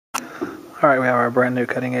Alright, we have our brand new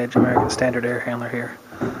cutting edge American Standard air handler here.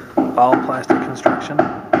 All plastic construction.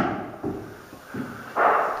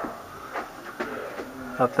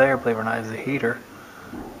 Up there, believe it or not, is the heater.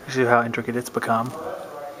 You see how intricate it's become.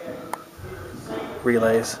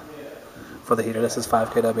 Relays for the heater. This is 5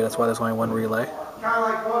 kW, that's why there's only one relay.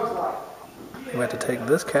 We have to take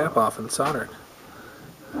this cap off and solder it.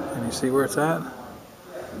 And you see where it's at?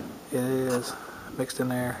 It is mixed in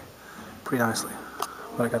there pretty nicely.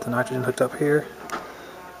 But I got the nitrogen hooked up here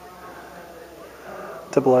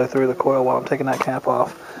to blow through the coil while I'm taking that cap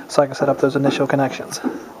off, so I can set up those initial connections.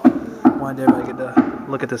 Wanted everybody to get to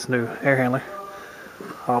look at this new air handler.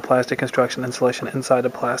 All plastic construction, insulation inside the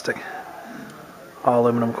plastic. All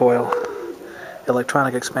aluminum coil.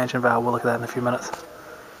 Electronic expansion valve, we'll look at that in a few minutes.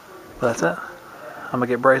 But that's it. I'm going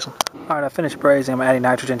to get brazing. Alright, I finished brazing. I'm adding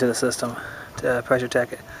nitrogen to the system to pressure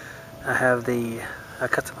check it. I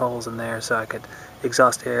cut some holes in there so I could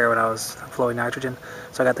exhaust air when I was flowing nitrogen.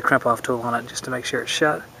 So I got the crimp off tool on it just to make sure it's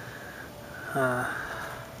shut.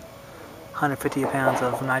 150 pounds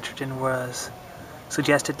of nitrogen was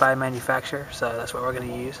suggested by a manufacturer, so that's what we're going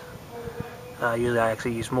to use. Usually I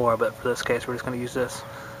actually use more, but for this case we're just going to use this.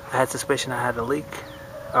 I had suspicion I had a leak.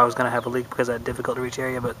 I was going to have a leak because I had difficult to reach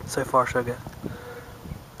area, but so far so good.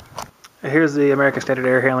 Here's the American Standard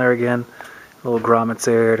air handler again. Little grommets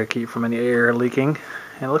there to keep from any air leaking.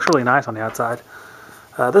 And it looks really nice on the outside.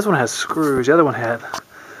 This one has screws. The other one had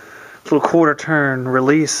little quarter turn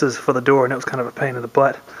releases for the door, and it was kind of a pain in the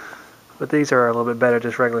butt. But these are a little bit better,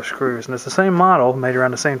 just regular screws. And it's the same model, made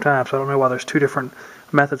around the same time, so I don't know why there's two different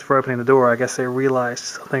methods for opening the door. I guess they realized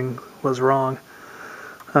something was wrong.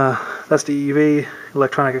 That's the EV,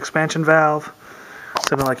 electronic expansion valve.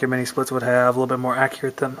 Something like your mini splits would have, a little bit more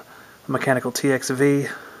accurate than the mechanical TXV.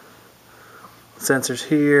 Sensors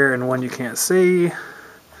here, and one you can't see.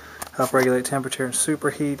 Help regulate temperature and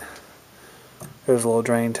superheat. There's a little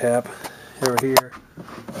drain tap over here.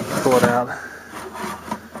 Pull it out.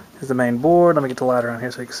 Here's the main board. Let me get the light around here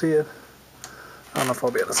so you can see it. I don't know if I'll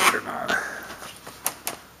be able to see it or not.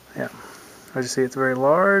 Yeah. As you see, it's very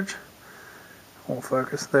large. Won't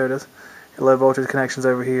focus. There it is. Low voltage connections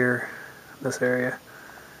over here, this area.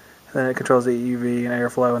 And then it controls the EV and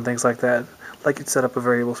airflow and things like that. Like you'd set up a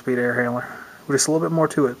variable speed air handler. Just a little bit more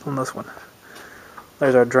to it on this one.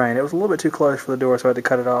 There's our drain. It was a little bit too close for the door, so I had to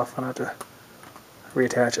cut it off and I had to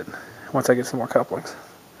reattach it once I get some more couplings.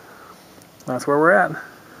 That's where we're at.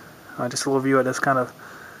 Just a little view of this kind of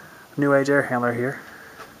new age air handler here.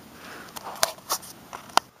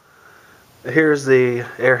 Here's the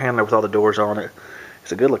air handler with all the doors on it.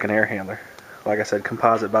 It's a good looking air handler. Like I said,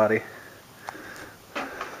 composite body.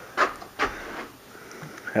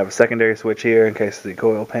 Have a secondary switch here in case the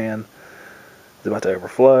coil pan is about to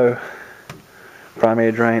overflow.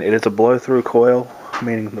 Primary drain. It is a blow-through coil,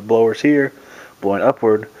 meaning the blower's here, blowing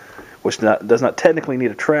upward, which does not technically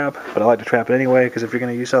need a trap, but I like to trap it anyway, because if you're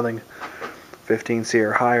going to use something 15C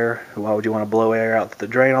or higher, why would you want to blow air out the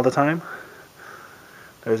drain all the time?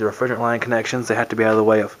 There's the refrigerant line connections. They have to be out of the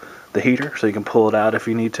way of the heater, so you can pull it out if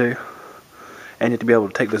you need to. And you have to be able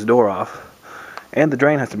to take this door off. And the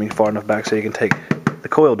drain has to be far enough back so you can take the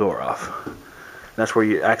coil door off. And that's where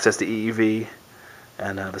you access the EEV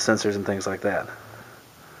and the sensors and things like that.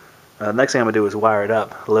 The next thing I'm going to do is wire it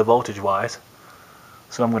up, low voltage wise.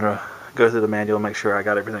 So I'm going to go through the manual and make sure I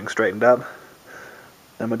got everything straightened up.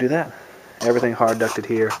 Then I'm going to do that. Everything hard ducted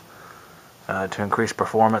here to increase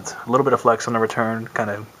performance. A little bit of flex on the return kind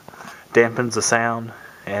of dampens the sound,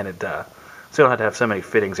 and it so you don't have to have so many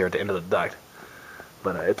fittings here at the end of the duct.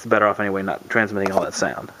 But it's better off anyway, not transmitting all that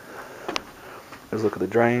sound. Let's look at the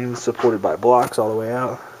drains, supported by blocks all the way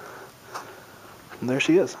out. And there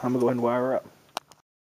she is. I'm going to go ahead and wire her up.